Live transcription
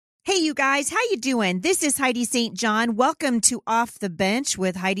Hey, you guys, how you doing? This is Heidi St. John. Welcome to Off the Bench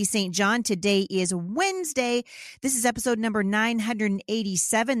with Heidi St. John. Today is Wednesday. This is episode number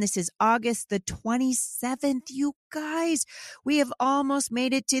 987. This is August the 27th. You guys, we have almost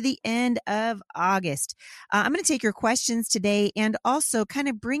made it to the end of August. I'm going to take your questions today and also kind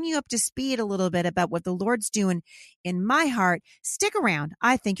of bring you up to speed a little bit about what the Lord's doing in my heart. Stick around.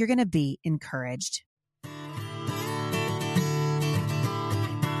 I think you're going to be encouraged.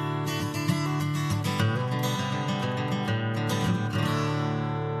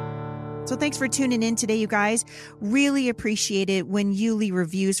 So thanks for tuning in today, you guys. Really appreciate it when you leave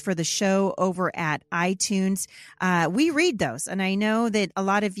reviews for the show over at iTunes. We read those, and I know that a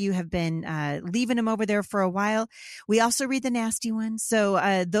lot of you have been leaving them over there for a while. We also read the nasty ones,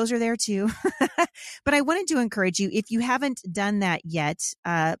 so those are there too. But I wanted to encourage you, if you haven't done that yet,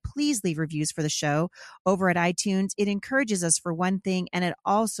 please leave reviews for the show over at iTunes. It encourages us for one thing, and it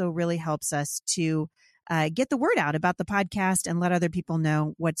also really helps us to get the word out about the podcast and let other people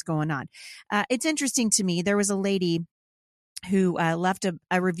know what's going on. It's interesting to me. There was a lady who left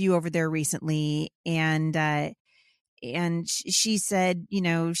a review over there recently, and she said, you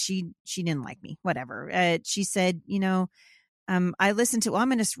know, she didn't like me, whatever. She said, you know, I listened to, well, I'm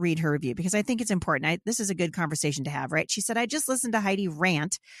going to read her review because I think it's important. This is a good conversation to have, right? She said, I just listened to Heidi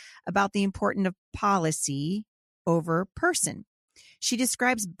rant about the importance of policy over person. She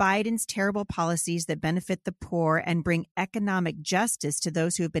describes Biden's terrible policies that benefit the poor and bring economic justice to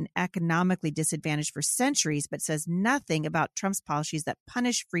those who have been economically disadvantaged for centuries, but says nothing about Trump's policies that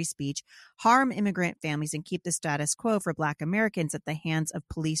punish free speech, harm immigrant families, and keep the status quo for Black Americans at the hands of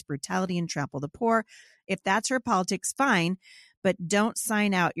police brutality and trample the poor. If that's her politics, fine, but don't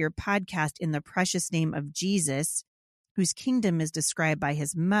sign out your podcast in the precious name of Jesus, whose kingdom is described by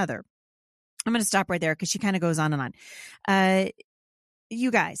his mother. I'm going to stop right there because she kind of goes on and on. You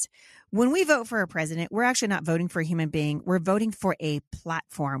guys, when we vote for a president, we're actually not voting for a human being. We're voting for a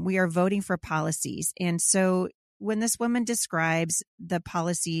platform. We are voting for policies. And so when this woman describes the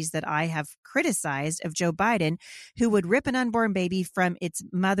policies that I have criticized of Joe Biden, who would rip an unborn baby from its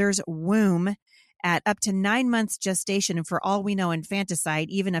mother's womb at up to 9 months gestation, and for all we know, infanticide,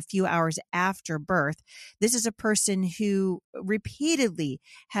 even a few hours after birth. This is a person who repeatedly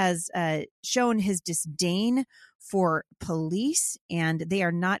has shown his disdain for police, and they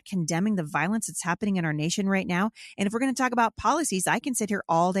are not condemning the violence that's happening in our nation right now. And if we're going to talk about policies, I can sit here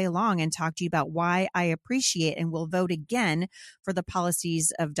all day long and talk to you about why I appreciate and will vote again for the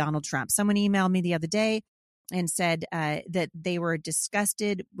policies of Donald Trump. Someone emailed me the other day and said that they were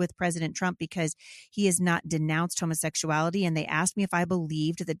disgusted with President Trump because he has not denounced homosexuality. And they asked me if I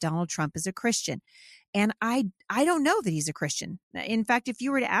believed that Donald Trump is a Christian. And I don't know that he's a Christian. In fact, if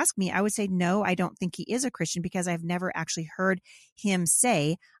you were to ask me, I would say, no, I don't think he is a Christian because I've never actually heard him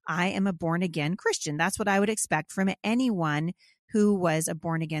say, I am a born again Christian. That's what I would expect from anyone who was a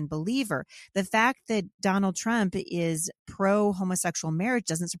born again believer. The fact that Donald Trump is pro homosexual marriage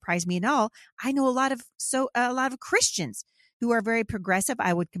doesn't surprise me at all. I know a lot of Christians who are very progressive.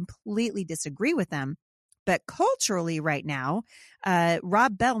 I would completely disagree with them. But culturally right now,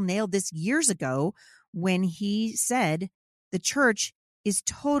 Rob Bell nailed this years ago when he said the church has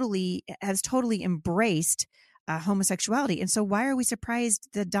totally embraced homosexuality. And so why are we surprised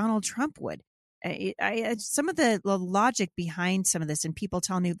that Donald Trump would? Some of the logic behind some of this, and people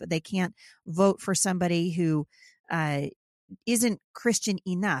tell me that they can't vote for somebody who isn't Christian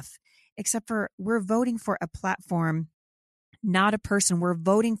enough, except for we're voting for a platform, not a person. We're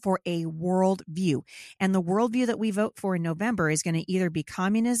voting for a worldview. And the worldview that we vote for in November is going to either be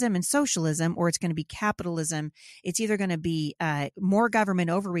communism and socialism, or it's going to be capitalism. It's either going to be more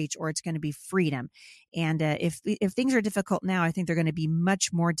government overreach, or it's going to be freedom. And if things are difficult now, I think they're going to be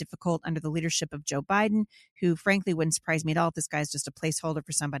much more difficult under the leadership of Joe Biden, who frankly wouldn't surprise me at all if this guy's just a placeholder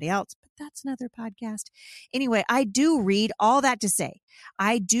for somebody else. But that's another podcast. Anyway, I do read all that to say,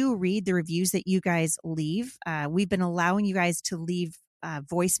 I do read the reviews that you guys leave. We've been allowing you guys to leave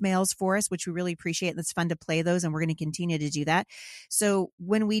voicemails for us, which we really appreciate. It's fun to play those, and we're going to continue to do that. So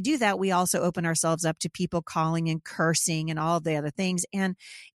when we do that, we also open ourselves up to people calling and cursing and all the other things. And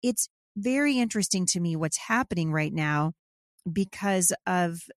it's very interesting to me what's happening right now because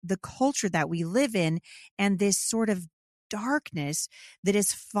of the culture that we live in and this sort of darkness that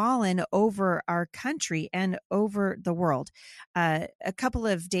has fallen over our country and over the world. A couple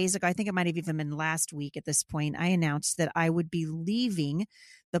of days ago, I think it might have even been last week at this point, I announced that I would be leaving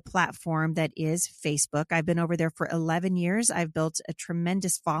the platform that is Facebook. I've been over there for 11 years. I've built a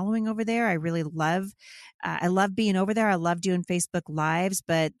tremendous following over there. I really love, I love being over there. I love doing Facebook Lives,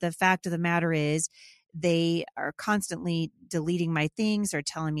 but the fact of the matter is They are constantly deleting my things or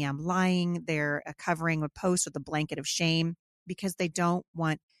telling me I'm lying. They're covering a post with a blanket of shame because they don't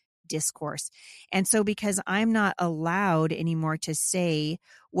want discourse. And so because I'm not allowed anymore to say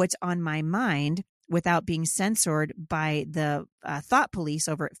what's on my mind without being censored by the thought police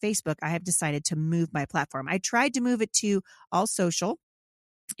over at Facebook, I have decided to move my platform. I tried to move it to all social.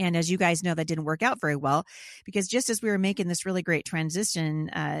 And as you guys know, that didn't work out very well, because just as we were making this really great transition,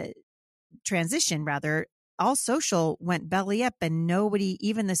 all social went belly up, and nobody,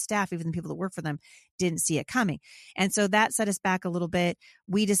 even the staff, even the people that work for them, didn't see it coming. And so that set us back a little bit.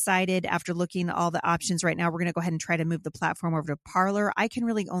 We decided, after looking at all the options right now, we're going to go ahead and try to move the platform over to Parler. I can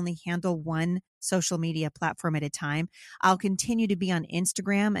really only handle one social media platform at a time. I'll continue to be on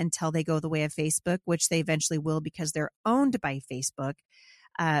Instagram until they go the way of Facebook, which they eventually will because they're owned by Facebook.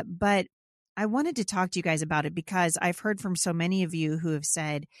 But I wanted to talk to you guys about it because I've heard from so many of you who have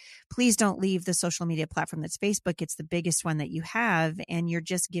said, please don't leave the social media platform that's Facebook. It's the biggest one that you have, and you're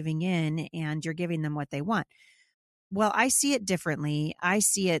just giving in and you're giving them what they want. Well, I see it differently. I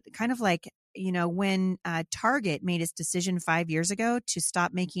see it kind of like, when Target made its decision 5 years ago to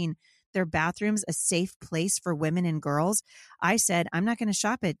stop making their bathrooms a safe place for women and girls, I said, I'm not going to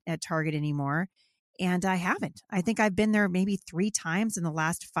shop at Target anymore. And I haven't. I think I've been there maybe 3 times in the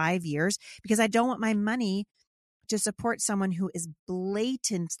last 5 years because I don't want my money to support someone who is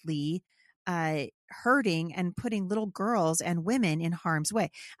blatantly hurting and putting little girls and women in harm's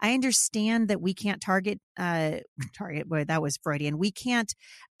way. I understand that we can't target, boy, that was Freudian. We can't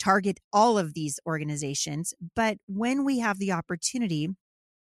target all of these organizations, but when we have the opportunity,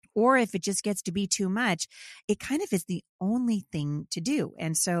 or if it just gets to be too much, it kind of is the only thing to do.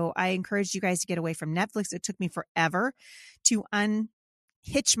 And so I encourage you guys to get away from Netflix. It took me forever to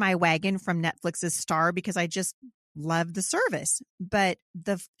unhitch my wagon from Netflix's Star because I just love the service. But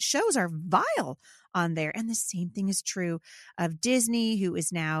the shows are vile on there. And the same thing is true of Disney, who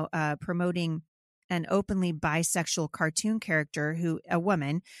is now promoting an openly bisexual cartoon character, a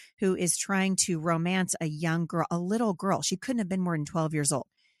woman who is trying to romance a young girl, a little girl. She couldn't have been more than 12 years old.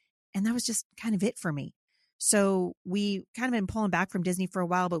 And that was just kind of it for me. So we kind of been pulling back from Disney for a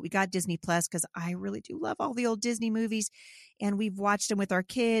while, but we got Disney Plus because I really do love all the old Disney movies. And we've watched them with our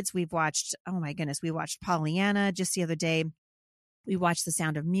kids. We've watched, oh my goodness, we watched Pollyanna just the other day. We watched The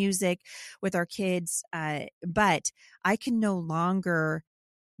Sound of Music with our kids. But I can no longer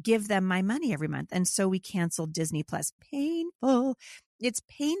give them my money every month. And so we canceled Disney Plus. Painful. It's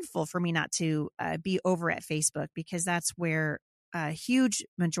painful for me not to be over at Facebook because that's where a huge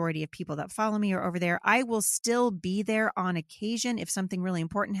majority of people that follow me are over there. I will still be there on occasion. If something really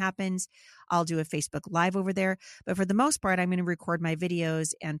important happens, I'll do a Facebook Live over there. But for the most part, I'm going to record my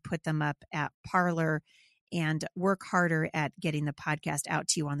videos and put them up at Parler and work harder at getting the podcast out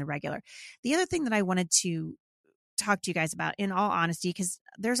to you on the regular. The other thing that I wanted to talk to you guys about, in all honesty, because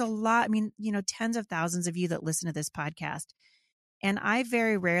there's a lot, tens of thousands of you that listen to this podcast. And I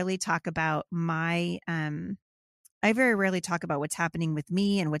very rarely talk about what's happening with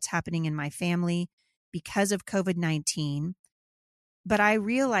me and what's happening in my family because of COVID-19. But I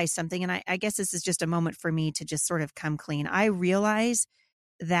realize something, and I guess this is just a moment for me to just sort of come clean. I realize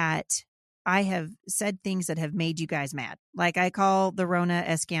that I have said things that have made you guys mad. Like I call the Rona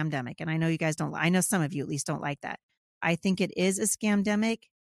a scamdemic, and I know you guys don't. I know some of you at least don't like that. I think it is a scamdemic.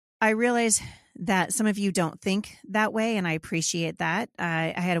 I realize that some of you don't think that way, and I appreciate that.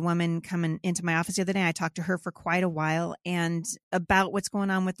 I had a woman come into my office the other day. I talked to her for quite a while and about what's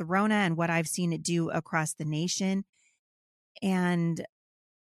going on with the Rona and what I've seen it do across the nation. And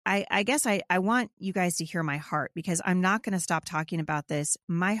I guess I want you guys to hear my heart because I'm not going to stop talking about this.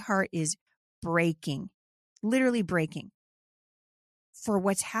 My heart is breaking, literally breaking for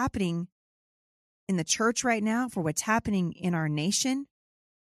what's happening in the church right now, for what's happening in our nation.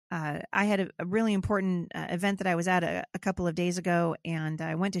 I had a really important event that I was at a couple of days ago, and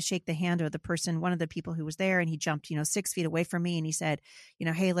I went to shake the hand of the person, one of the people who was there, and he jumped, 6 feet away from me, and he said,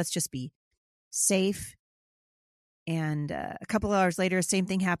 hey, let's just be safe. And a couple of hours later, same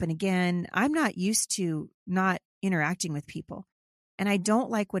thing happened again. I'm not used to not interacting with people, and I don't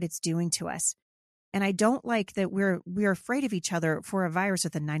like what it's doing to us. And I don't like that we're afraid of each other for a virus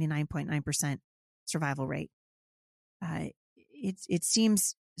with a 99.9% survival rate. It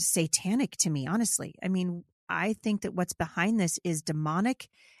seems satanic to me, honestly. I mean, I think that what's behind this is demonic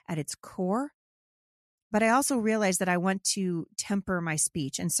at its core, but I also realize that I want to temper my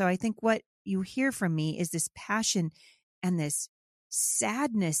speech. And so I think what you hear from me is this passion and this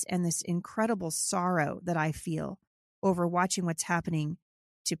sadness and this incredible sorrow that I feel over watching what's happening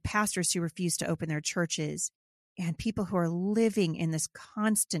to pastors who refuse to open their churches and people who are living in this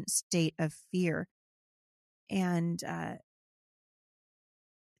constant state of fear. and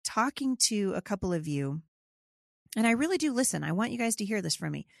talking to a couple of you, and I really do listen. I want you guys to hear this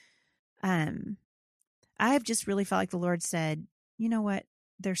from me. I have just really felt like the Lord said, you know what?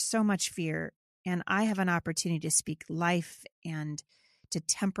 There's so much fear, and I have an opportunity to speak life and to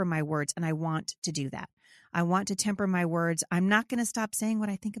temper my words, and I want to do that. I want to temper my words. I'm not going to stop saying what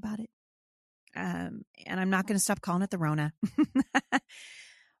I think about it, and I'm not going to stop calling it the Rona.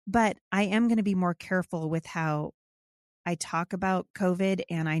 But I am going to be more careful with how I talk about COVID,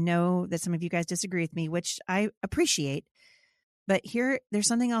 and I know that some of you guys disagree with me, which I appreciate. But there's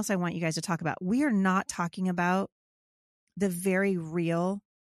something else I want you guys to talk about. We are not talking about the very real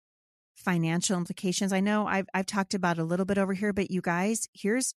financial implications. I know I've talked about it a little bit over here, but you guys,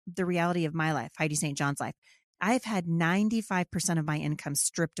 here's the reality of my life, Heidi St. John's life. I've had 95% of my income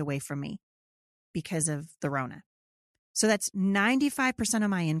stripped away from me because of the Rona. So that's 95% of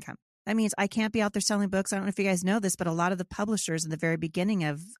my income. That means I can't be out there selling books. I don't know if you guys know this, but a lot of the publishers in the very beginning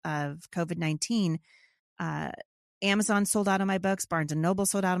of COVID-19, Amazon sold out of my books, Barnes and Noble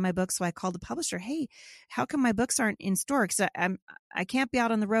sold out of my books. So I called the publisher, hey, how come my books aren't in store? Because I can't be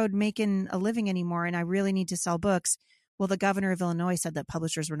out on the road making a living anymore, and I really need to sell books. Well, the governor of Illinois said that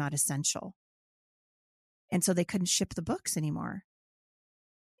publishers were not essential. And so they couldn't ship the books anymore.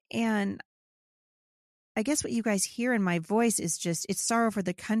 And I guess what you guys hear in my voice is just, it's sorrow for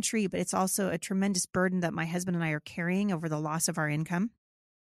the country, but it's also a tremendous burden that my husband and I are carrying over the loss of our income.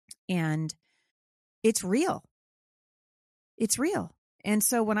 And it's real. It's real. And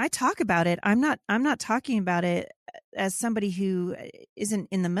so when I talk about it, I'm not talking about it as somebody who isn't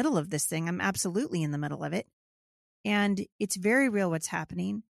in the middle of this thing. I'm absolutely in the middle of it. And it's very real what's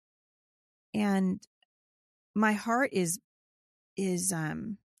happening. And my heart is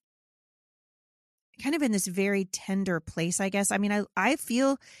kind of in this very tender place, I guess. I mean, I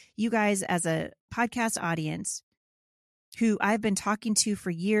feel you guys as a podcast audience who I've been talking to for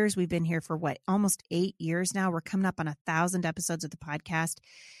years. We've been here for almost 8 years now. We're coming up on 1,000 episodes of the podcast.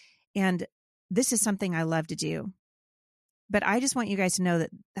 And this is something I love to do. But I just want you guys to know that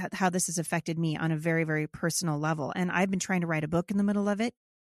how this has affected me on a very, very personal level. And I've been trying to write a book in the middle of it,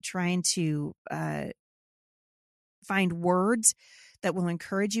 trying to find words that will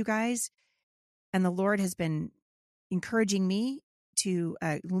encourage you guys. And the Lord has been encouraging me to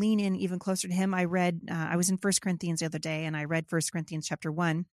lean in even closer to him. I was in 1 Corinthians the other day, and I read 1 Corinthians chapter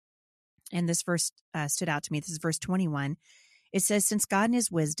 1. And this verse stood out to me. This is verse 21. It says, since God in his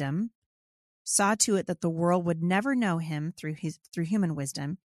wisdom saw to it that the world would never know him through human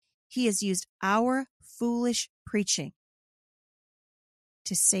wisdom, he has used our foolish preaching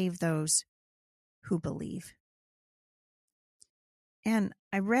to save those who believe. And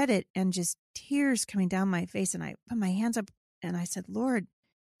I read it, and just tears coming down my face, and I put my hands up and I said, Lord,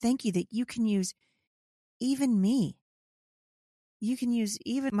 thank you that you can use even me. You can use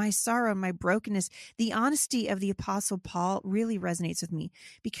even my sorrow, my brokenness. The honesty of the Apostle Paul really resonates with me,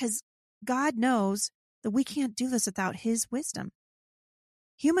 because God knows that we can't do this without his wisdom.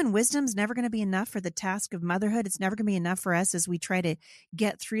 Human wisdom is never going to be enough for the task of motherhood. It's never going to be enough for us as we try to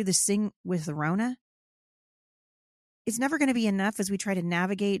get through this thing with the Rona. It's never going to be enough as we try to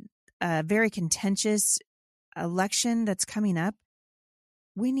navigate a very contentious election that's coming up.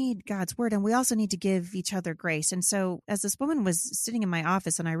 We need God's word, and we also need to give each other grace. And so as this woman was sitting in my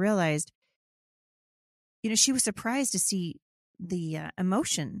office, and I realized, she was surprised to see the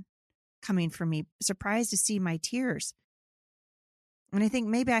emotion coming from me, surprised to see my tears. And I think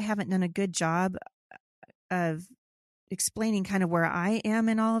maybe I haven't done a good job of explaining kind of where I am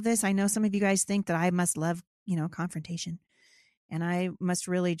in all of this. I know some of you guys think that I must love, confrontation, and I must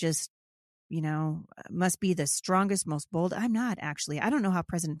really just, must be the strongest, most bold. I'm not, actually. I don't know how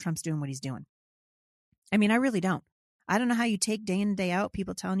President Trump's doing what he's doing. I mean, I really don't. I don't know how you take day in and day out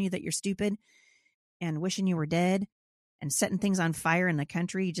people telling you that you're stupid and wishing you were dead and setting things on fire in the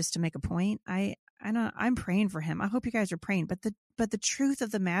country just to make a point. I'm praying for him. I hope you guys are praying. But the truth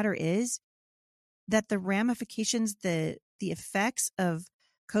of the matter is that the ramifications, the effects of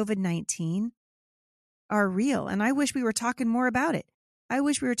COVID-19 are real. And I wish we were talking more about it. I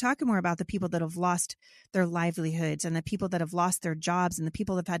wish we were talking more about the people that have lost their livelihoods, and the people that have lost their jobs, and the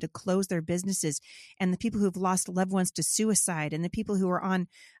people that have had to close their businesses, and the people who have lost loved ones to suicide, and the people who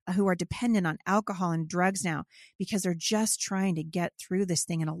are dependent on alcohol and drugs now because they're just trying to get through this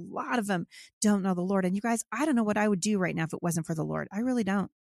thing. And a lot of them don't know the Lord. And you guys, I don't know what I would do right now if it wasn't for the Lord. I really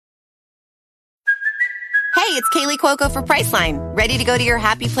don't. Hey, it's Kaylee Cuoco for Priceline. Ready to go to your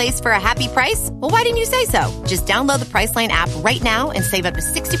happy place for a happy price? Well, why didn't you say so? Just download the Priceline app right now and save up to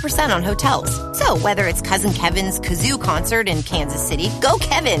 60% on hotels. So whether it's Cousin Kevin's Kazoo Concert in Kansas City, go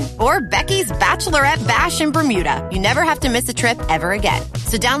Kevin, or Becky's Bachelorette Bash in Bermuda, you never have to miss a trip ever again.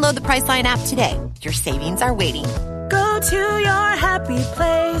 So download the Priceline app today. Your savings are waiting. Go to your happy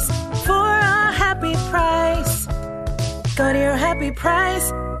place for a happy price. Go to your happy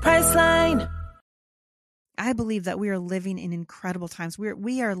price, Priceline. I believe that we are living in incredible times.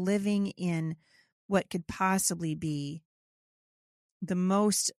 We are living in what could possibly be the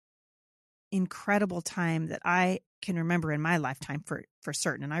most incredible time that I can remember in my lifetime for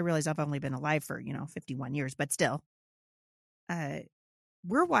certain. And I realize I've only been alive for, 51 years, but still,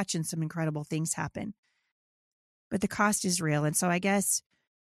 we're watching some incredible things happen. But the cost is real. And so I guess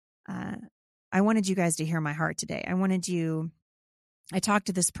I wanted you guys to hear my heart today. I talked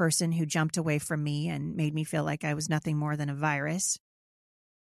to this person who jumped away from me and made me feel like I was nothing more than a virus.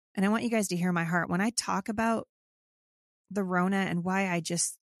 And I want you guys to hear my heart. When I talk about the Rona and why I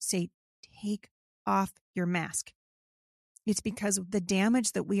just say, take off your mask, it's because of the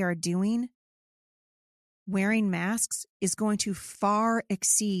damage that we are doing. Wearing masks is going to far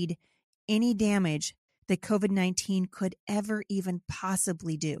exceed any damage that COVID-19 could ever even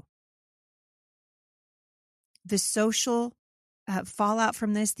possibly do. The social fallout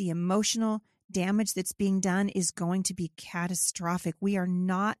from this, the emotional damage that's being done is going to be catastrophic. We are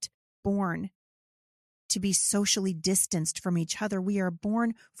not born to be socially distanced from each other. We are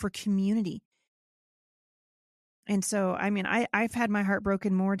born for community. And so, I've had my heart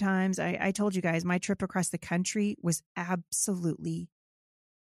broken more times. I told you guys, my trip across the country was absolutely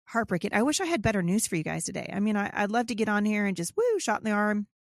heartbreaking. I wish I had better news for you guys today. I'd love to get on here and just, shot in the arm.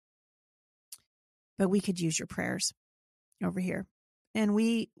 But we could use your prayers over here. And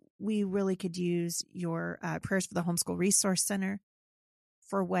we really could use your prayers for the Homeschool Resource Center,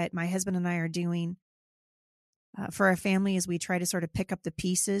 for what my husband and I are doing for our family as we try to sort of pick up the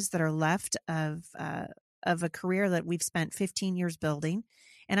pieces that are left of a career that we've spent 15 years building.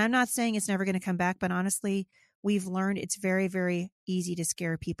 And I'm not saying it's never going to come back, but honestly, we've learned it's very, very easy to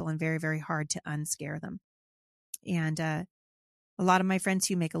scare people and very, very hard to unscare them. And a lot of my friends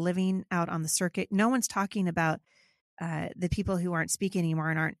who make a living out on the circuit, no one's talking about the people who aren't speaking anymore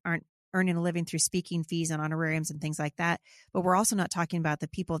and aren't earning a living through speaking fees and honorariums and things like that. But we're also not talking about the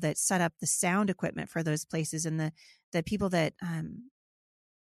people that set up the sound equipment for those places and the people that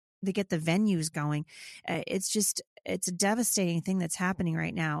they get the venues going. It's a devastating thing that's happening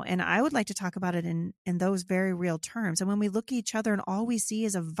right now. And I would like to talk about it in those very real terms. And when we look at each other and all we see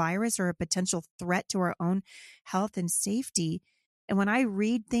is a virus or a potential threat to our own health and safety, and when I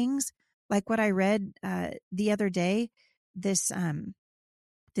read things like what I read the other day, this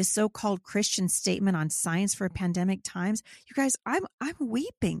so-called Christian statement on science for pandemic times, you guys, I'm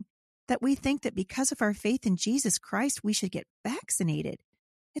weeping that we think that because of our faith in Jesus Christ, we should get vaccinated.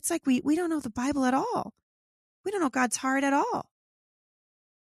 It's like we don't know the Bible at all. We don't know God's heart at all.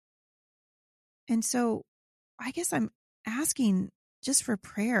 And so I guess I'm asking just for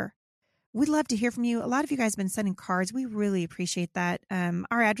prayer. We'd love to hear from you. A lot of you guys have been sending cards. We really appreciate that.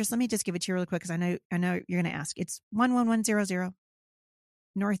 Our address, let me just give it to you really quick because I know you're going to ask. It's 11100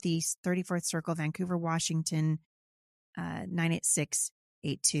 Northeast 34th Circle, Vancouver, Washington,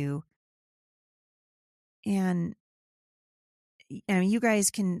 98682. And you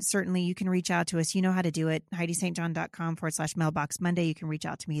guys can you can reach out to us. You know how to do it. HeidiSt.John.com/mailbox Monday. You can reach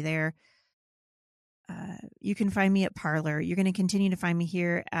out to me there. You can find me at Parler. You're going to continue to find me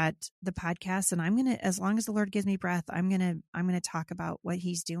here at the podcast. And I'm going to, as long as the Lord gives me breath, I'm going to talk about what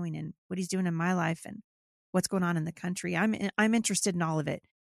he's doing and what he's doing in my life and what's going on in the country. I'm interested in all of it,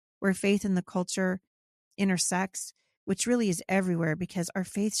 where faith and the culture intersects, which really is everywhere, because our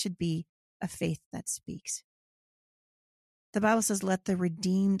faith should be a faith that speaks. The Bible says, let the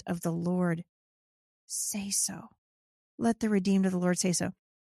redeemed of the Lord say so. Let the redeemed of the Lord say so.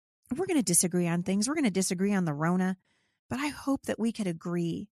 We're going to disagree on things. We're going to disagree on the Rona, but I hope that we could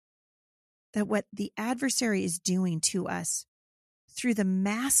agree that what the adversary is doing to us through the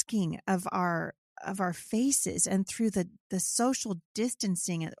masking of our faces and through the social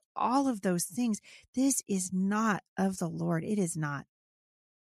distancing and all of those things, this is not of the Lord. It is not.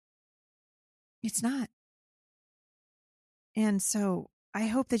 It's not. And so I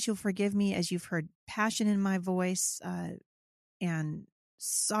hope that you'll forgive me as you've heard passion in my voice and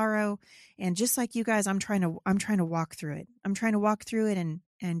sorrow. And just like you guys, I'm trying to walk through it. I'm trying to walk through it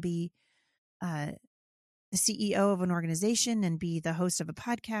and be the CEO of an organization and be the host of a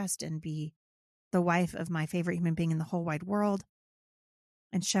podcast and be the wife of my favorite human being in the whole wide world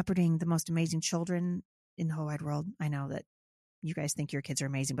and shepherding the most amazing children in the whole wide world. I know that you guys think your kids are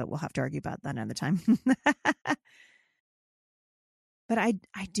amazing, but we'll have to argue about that another time. But I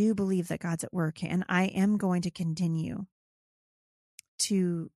do believe that God's at work, and I am going to continue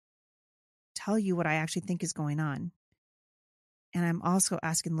to tell you what I actually think is going on. And I'm also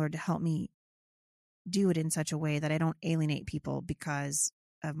asking the Lord to help me do it in such a way that I don't alienate people because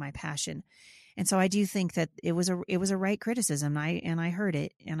of my passion. And so I do think that it was a right criticism. I heard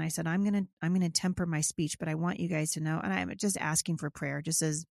it, and I said, I'm going to temper my speech, but I want you guys to know, and I'm just asking for prayer, just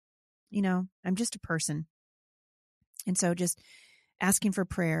as, I'm just a person. And so just asking for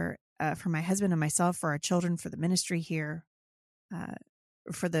prayer for my husband and myself, for our children, for the ministry here,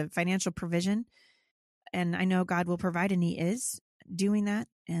 for the financial provision. And I know God will provide, and He is doing that.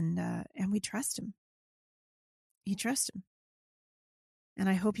 And we trust Him. You trust Him. And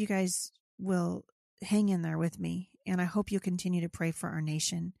I hope you guys will hang in there with me. And I hope you'll continue to pray for our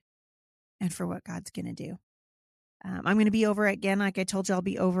nation and for what God's going to do. I'm going to be over again. Like I told you, I'll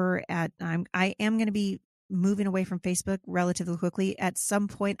be over at, I am going to be moving away from Facebook relatively quickly. At some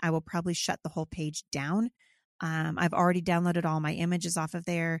point, I will probably shut the whole page down. I've already downloaded all my images off of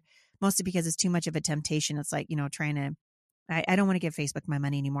there, mostly because it's too much of a temptation. It's like, trying to, I don't want to give Facebook my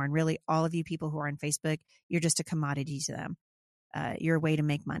money anymore. And really, all of you people who are on Facebook, you're just a commodity to them. You're a way to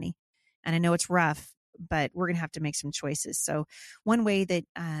make money. And I know it's rough, but we're going to have to make some choices. So one way that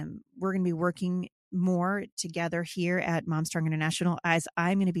we're going to be working more together here at Mom Strong International, as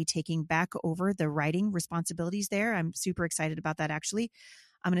I'm going to be taking back over the writing responsibilities there. I'm super excited about that, actually.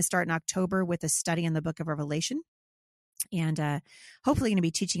 I'm going to start in October with a study in the book of Revelation, and hopefully going to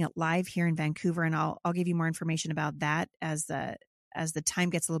be teaching it live here in Vancouver. And I'll give you more information about that as the time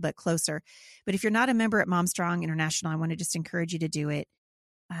gets a little bit closer. But if you're not a member at Mom Strong International, I want to just encourage you to do it.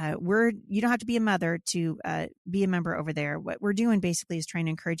 You don't have to be a mother to be a member over there. What we're doing basically is trying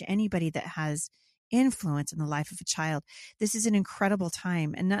to encourage anybody that has influence in the life of a child. This is an incredible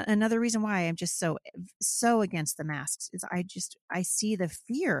time. And another reason why I'm just so against the masks is I see the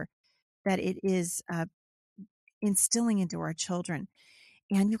fear that it is instilling into our children.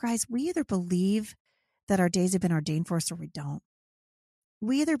 And you guys, we either believe that our days have been ordained for us or we don't.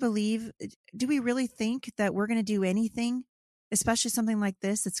 We either believe, do we really think that we're going to do anything, especially something like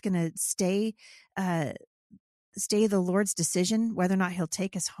this, that's going to stay the Lord's decision, whether or not He'll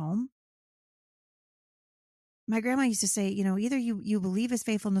take us home? My grandma used to say, either you believe His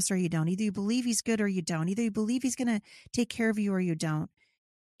faithfulness or you don't. Either you believe He's good or you don't. Either you believe He's going to take care of you or you don't.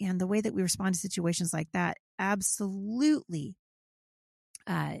 And the way that we respond to situations like that absolutely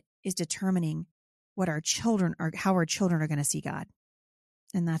is determining what our children are, how our children are going to see God.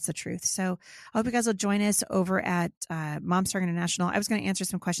 And that's the truth. So I hope you guys will join us over at Mom Strong International. I was going to answer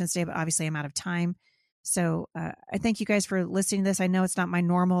some questions today, but obviously I'm out of time. So I thank you guys for listening to this. I know it's not my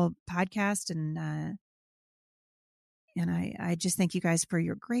normal podcast, and I just thank you guys for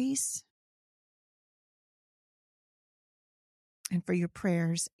your grace and for your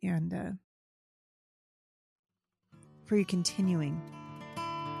prayers, and for you continuing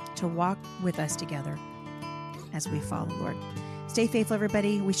to walk with us together as we follow the Lord. Stay faithful,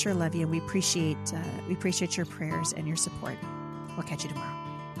 everybody. We sure love you, and we appreciate your prayers and your support. We'll catch you tomorrow.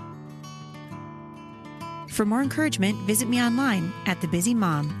 For more encouragement, visit me online at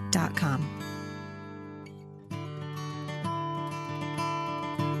thebusymom.com.